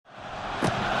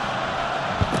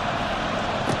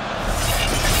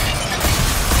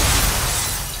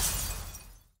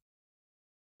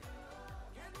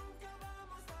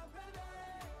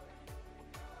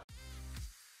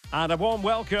And a warm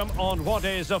welcome on what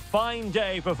is a fine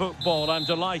day for football. I'm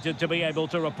delighted to be able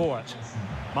to report.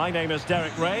 My name is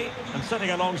Derek Ray, and sitting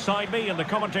alongside me in the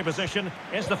commentary position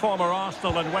is the former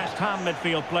Arsenal and West Ham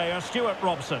midfield player Stuart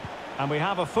Robson. And we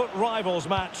have a foot rivals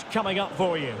match coming up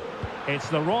for you. It's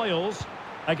the Royals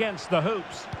against the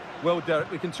Hoops. Well,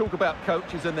 Derek, we can talk about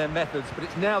coaches and their methods, but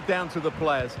it's now down to the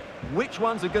players. Which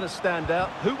ones are going to stand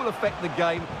out, who will affect the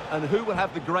game, and who will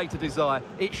have the greater desire?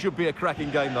 It should be a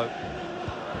cracking game, though.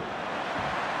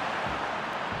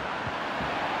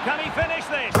 Can he finish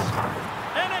this?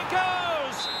 In it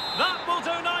goes! That will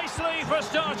do nicely for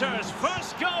starters.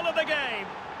 First goal of the game.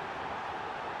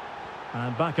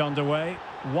 And back underway.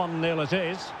 1-0 it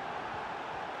is.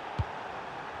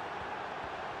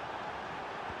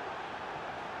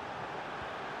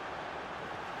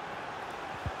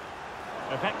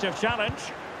 Effective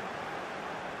challenge.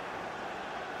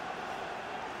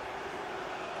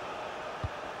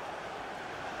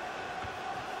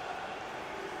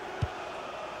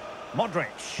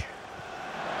 Modric.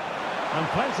 And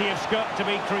plenty of scope to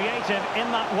be created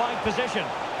in that wide position.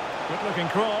 Good looking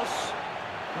cross.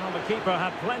 Well, the keeper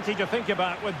had plenty to think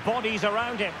about with bodies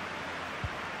around him.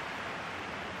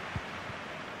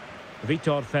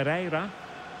 Vitor Ferreira.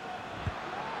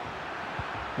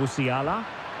 Musiala.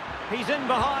 He's in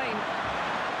behind.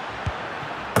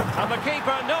 And the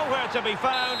keeper nowhere to be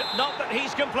found. Not that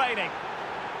he's complaining.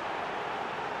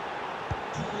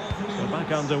 So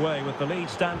back underway with the lead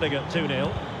standing at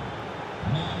 2-0.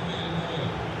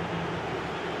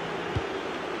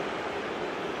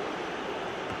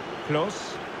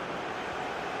 Close.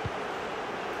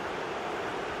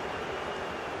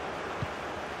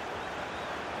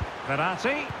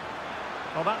 Verratti.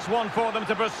 Well, that's one for them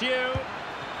to pursue.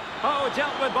 Oh,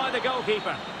 dealt with by the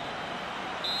goalkeeper.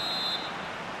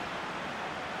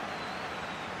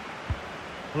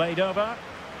 Played over.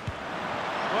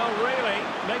 Well, really,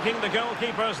 making the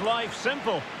goalkeeper's life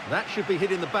simple. That should be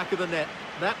hit in the back of the net.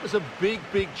 That was a big,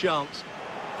 big chance.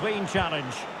 Clean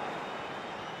challenge.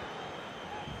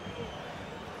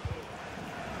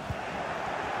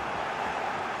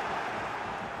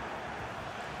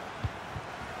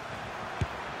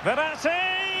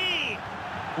 Verratti!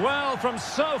 Well, from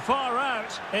so far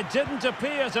out, it didn't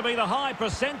appear to be the high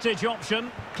percentage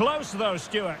option. Close, though,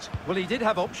 Stuart. Well, he did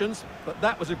have options, but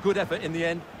that was a good effort in the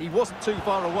end. He wasn't too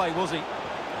far away, was he?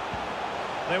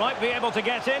 They might be able to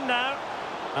get in now.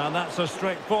 And that's a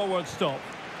straightforward stop.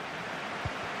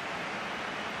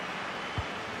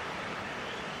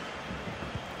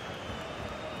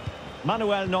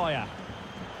 Manuel Neuer.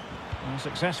 And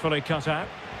successfully cut out.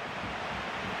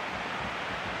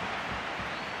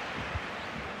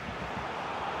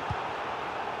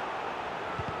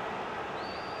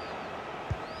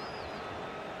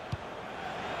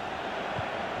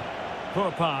 Poor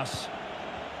pass.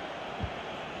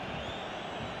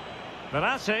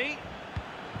 Verratti.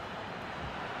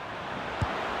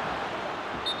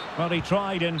 Well, he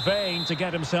tried in vain to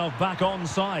get himself back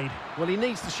onside. Well, he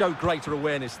needs to show greater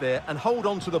awareness there and hold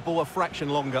on to the ball a fraction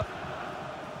longer.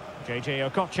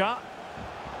 JJ Okocha.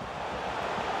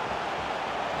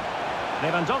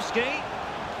 Lewandowski.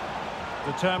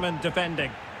 Determined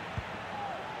defending.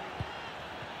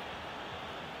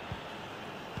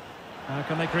 How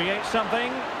can they create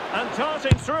something? And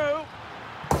darting through.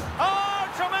 Oh,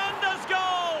 tremendous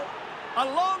goal! A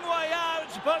long way out,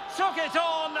 but took it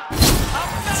on.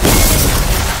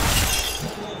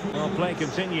 Well, play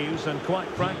continues, and quite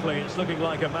frankly, it's looking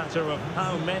like a matter of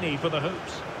how many for the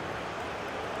Hoops.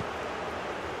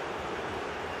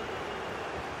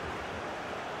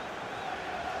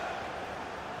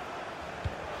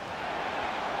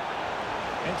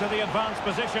 Into the advanced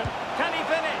position. Can he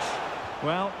finish?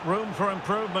 Well, room for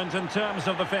improvement in terms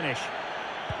of the finish.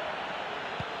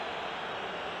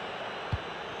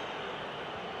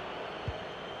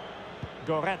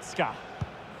 Goretzka.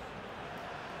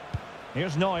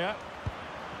 Here's Neuer.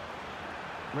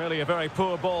 Really a very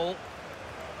poor ball.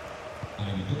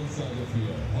 Eine Durchsage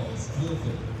für Horst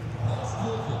Würfel. Horst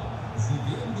Würfel, Sie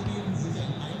werden gebeten, sich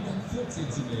an Eingang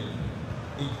 14 zu melden.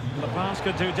 The pass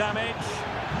could do damage.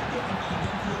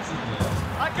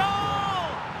 A goal!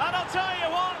 And I'll tell you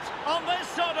what, on this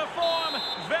sort of form,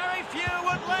 very few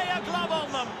would lay a glove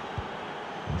on them.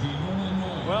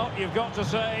 Well, you've got to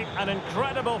say, an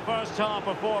incredible first-half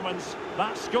performance.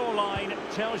 That scoreline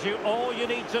tells you all you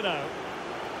need to know.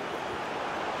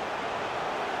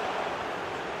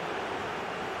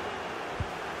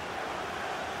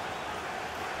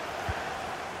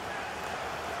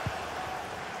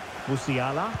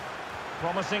 Musiala.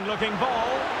 Promising looking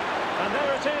ball. And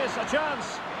there it is, a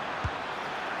chance.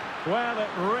 Well, it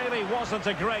really wasn't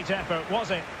a great effort, was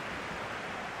it?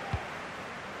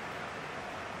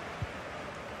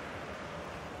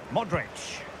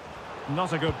 Modric.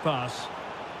 Not a good pass.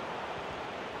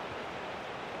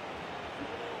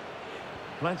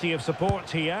 Plenty of support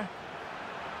here.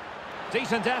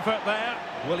 Decent effort there.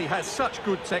 Well, he has such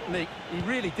good technique. He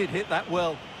really did hit that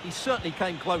well. He certainly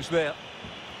came close there.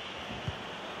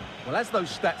 Well, as those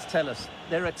stats tell us,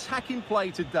 their attacking play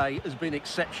today has been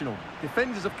exceptional.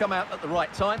 Defenders have come out at the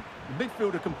right time, the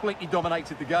midfielder completely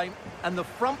dominated the game, and the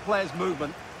front player's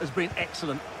movement has been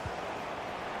excellent.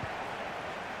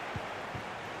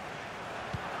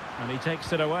 And he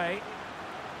takes it away.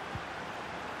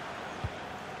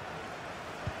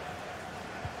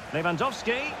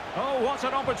 Lewandowski. Oh, what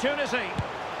an opportunity.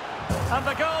 And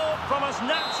the goal from as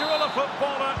natural a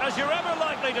footballer as you're ever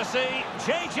likely to see,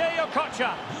 JJ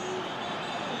Okocha.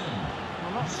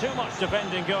 Well, not too much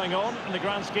defending going on in the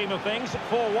grand scheme of things.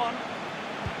 4-1.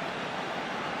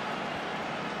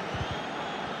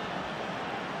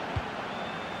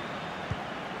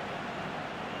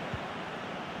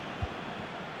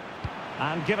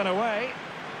 And given away.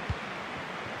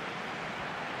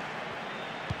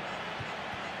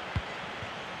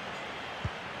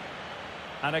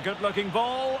 And a good-looking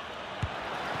ball.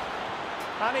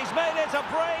 And he's made it a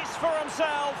brace for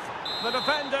himself. The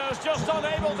defender's just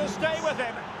unable to stay with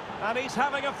him. And he's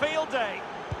having a field day.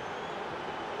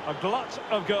 A glut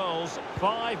of goals.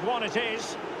 5-1 it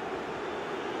is.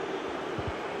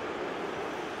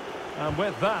 And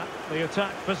with that, the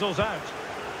attack fizzles out.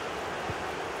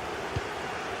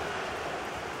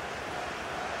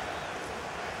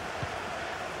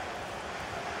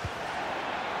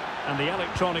 And the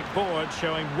electronic board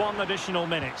showing 1 additional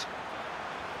minute.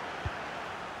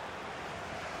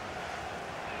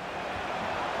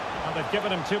 And they've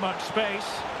given him too much space.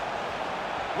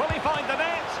 Will he find the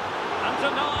net? And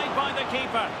denied by the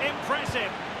keeper.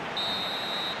 Impressive.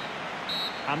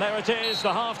 And there it is,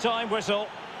 the half-time whistle.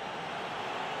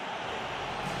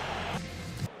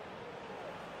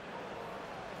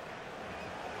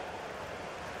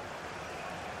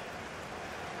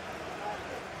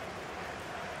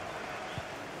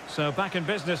 So back in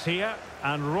business here,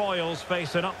 and Royals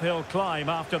face an uphill climb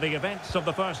after the events of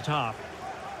the first half.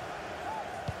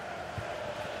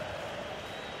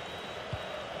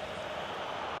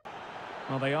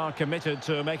 Well, they are committed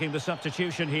to making the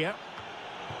substitution here.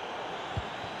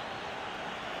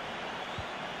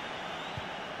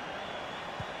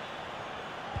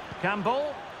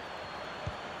 Campbell.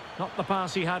 Not the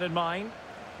pass he had in mind.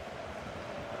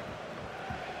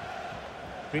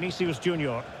 Vinicius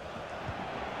Junior.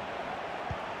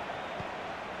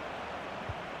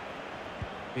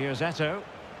 Here's Eto'o.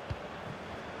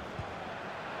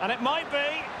 And it might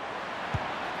be.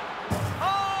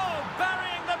 Oh,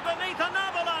 burying them beneath an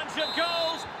avalanche of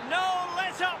goals. No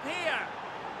let up here.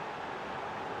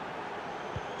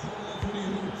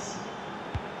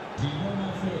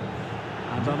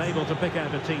 And unable to pick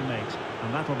out a teammate.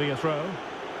 And that'll be a throw.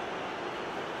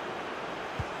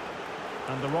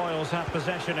 And the Royals have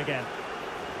possession again.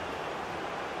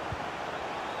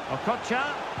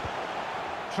 Okocha.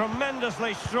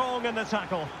 Tremendously strong in the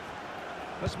tackle.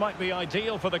 This might be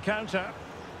ideal for the counter.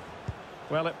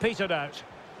 Well, it petered out.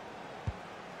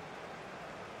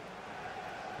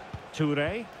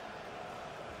 Toure.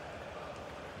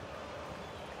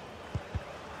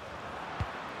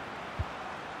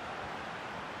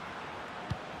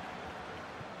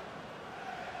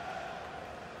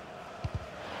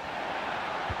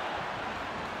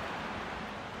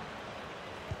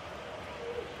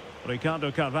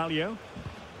 Ricardo Carvalho.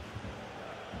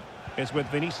 Is with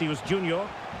Vinicius Junior.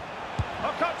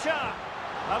 Okocha!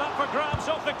 And up for grabs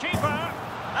off the keeper.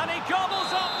 And he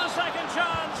gobbles up the second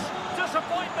chance.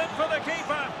 Disappointment for the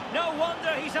keeper. No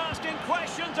wonder he's asking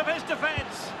questions of his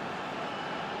defence.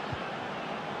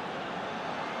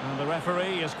 And the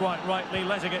referee is quite rightly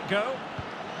letting it go.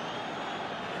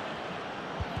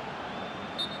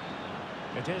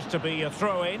 It is to be a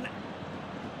throw-in.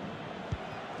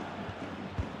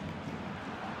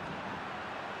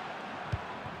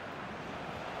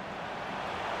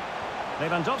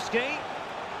 Lewandowski.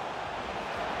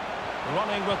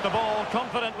 Running with the ball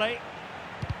confidently.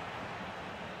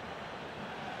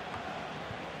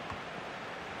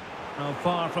 Well,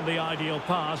 far from the ideal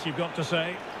pass, you've got to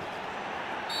say.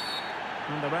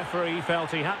 And the referee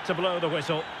felt he had to blow the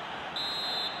whistle.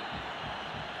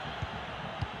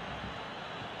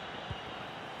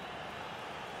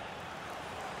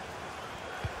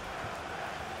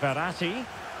 Verratti.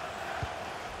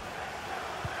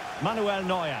 Manuel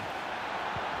Neuer.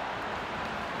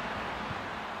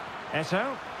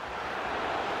 Eto'o.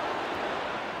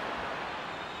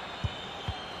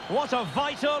 What a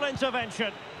vital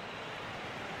intervention.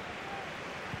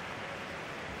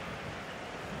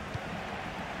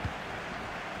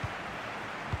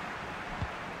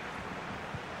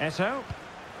 Eto.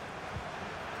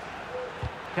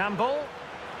 Campbell.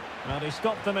 Well, he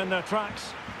stopped them in their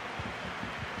tracks.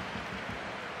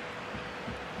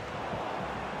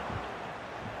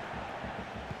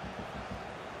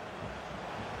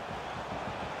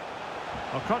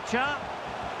 Okocha.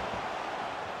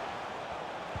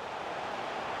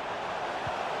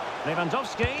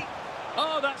 Lewandowski.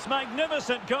 Oh, that's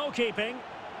magnificent goalkeeping.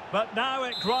 But now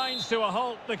it grinds to a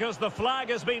halt because the flag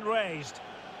has been raised.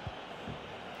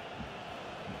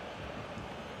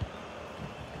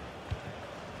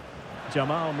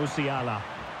 Jamal Musiala.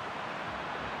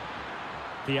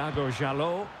 Thiago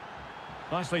Jalot.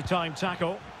 Nicely timed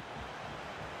tackle.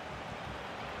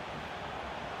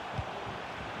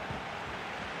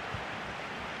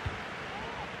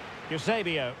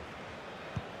 Eusebio.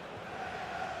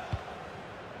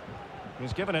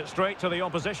 He's given it straight to the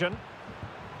opposition.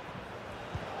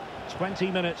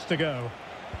 20 minutes to go.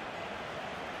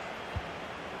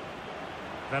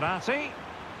 Verratti.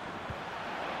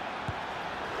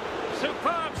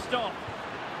 Superb stop.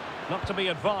 Not to be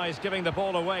advised giving the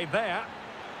ball away there.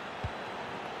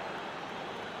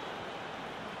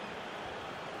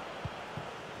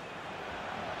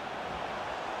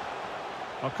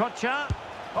 Okocha.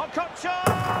 Okocha!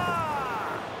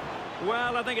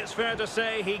 Well, I think it's fair to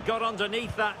say he got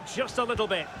underneath that just a little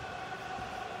bit.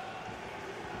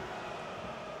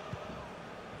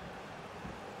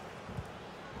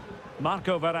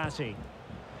 Marco Verratti.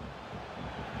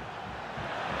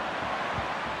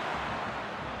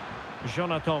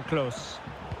 Jonathan Klaus.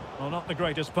 Well, not the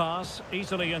greatest pass,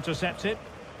 easily intercepted.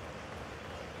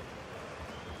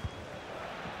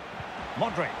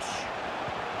 Modric.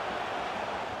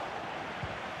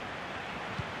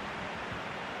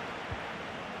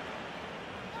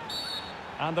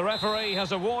 And the referee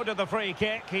has awarded the free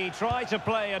kick. He tried to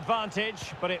play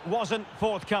advantage, but it wasn't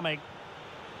forthcoming.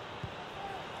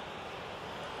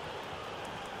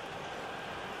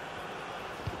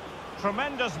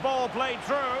 Tremendous ball played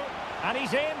through, and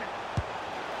he's in.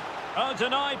 Oh,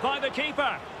 denied by the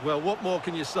keeper. Well, what more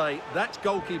can you say? That's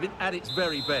goalkeeping at its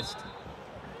very best.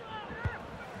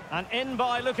 And in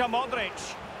by Luka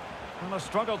Modric. Well, a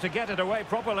struggle to get it away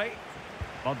properly.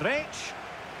 Modric.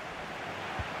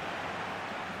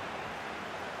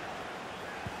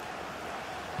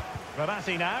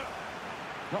 Verratti now.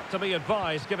 Not to be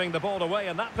advised giving the ball away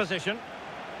in that position.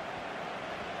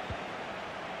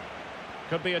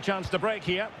 Could be a chance to break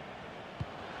here.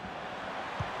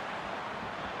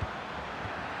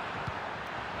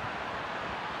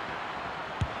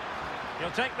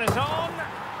 He'll take this on.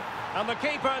 And the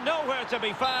keeper nowhere to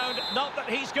be found. Not that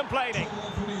he's complaining.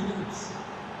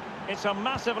 It's a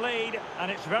massive lead,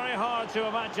 and it's very hard to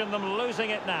imagine them losing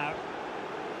it now.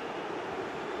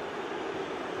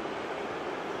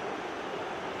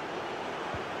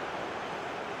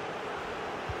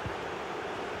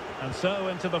 And so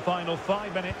into the final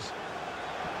 5 minutes.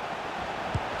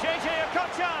 JJ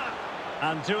Okocha!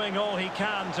 And doing all he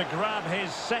can to grab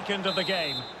his second of the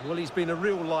game. Well, he's been a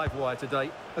real live wire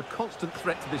today. A constant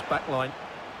threat to this back line.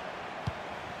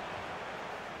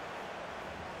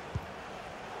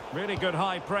 Really good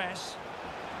high press.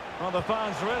 Well, the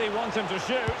fans really want him to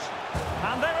shoot.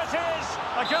 And there it is!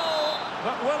 A goal!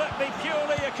 But will it be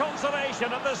purely a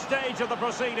consolation at this stage of the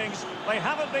proceedings? They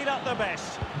haven't been at their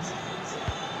best.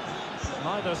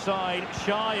 Neither side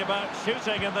shy about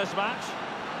shooting in this match.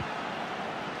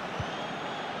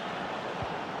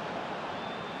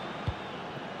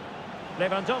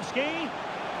 Lewandowski.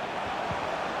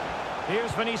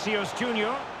 Here's Vinicius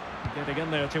Junior. Getting in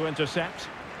there to intercept.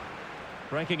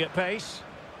 Breaking at pace.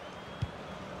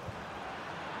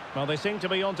 Well, they seem to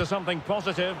be onto something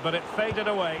positive, but it faded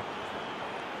away.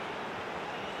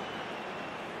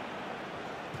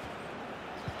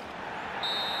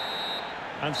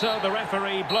 And so the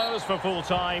referee blows for full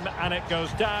time, and it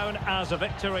goes down as a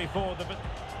victory for the...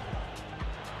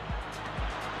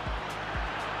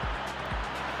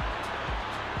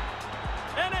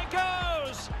 In it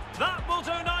goes! That will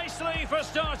do nicely for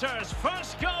starters.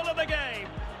 First goal of the game.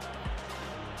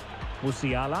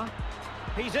 Musiala.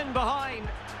 He's in behind.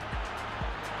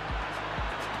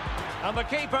 And the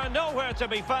keeper nowhere to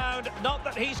be found. Not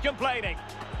that he's complaining.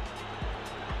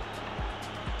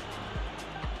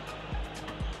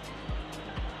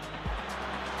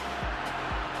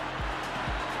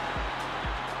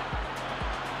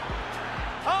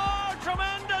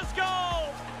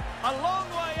 A long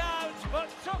way out, but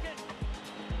took it.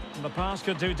 And the pass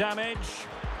could do damage.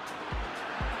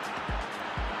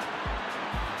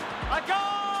 A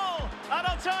goal! And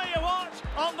I'll tell you what,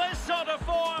 on this sort of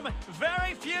form,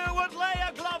 very few would lay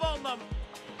a glove on them.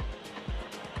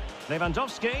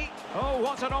 Lewandowski. Oh,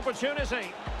 what an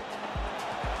opportunity.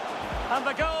 And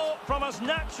the goal from as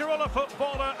natural a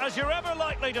footballer as you're ever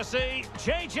likely to see,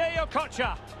 JJ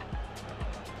Okocha.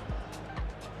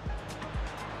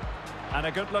 And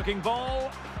a good-looking ball.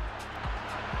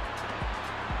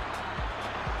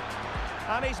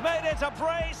 And he's made it a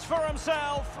brace for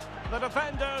himself. The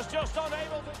defender's just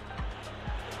unable to...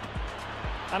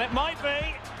 And it might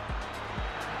be.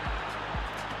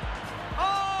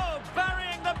 Oh,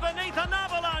 burying them beneath an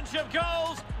avalanche of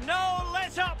goals. No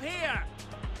let up here.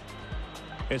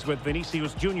 It's with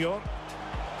Vinicius Junior.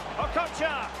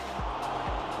 Okocha.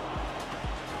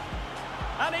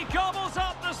 And he gobbles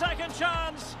up the second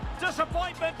chance.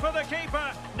 Disappointment for the keeper.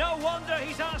 No wonder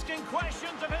he's asking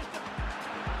questions of his...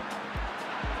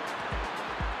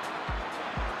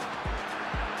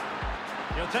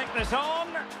 He'll take this on.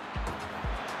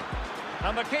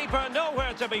 And the keeper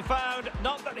nowhere to be found.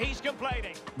 Not that he's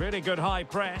complaining. Really good high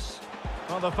press.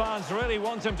 Well, the fans really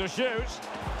want him to shoot.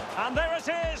 And there it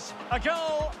is, a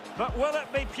goal. But will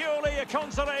it be purely a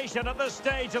consolation at this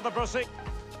stage of the proceedings?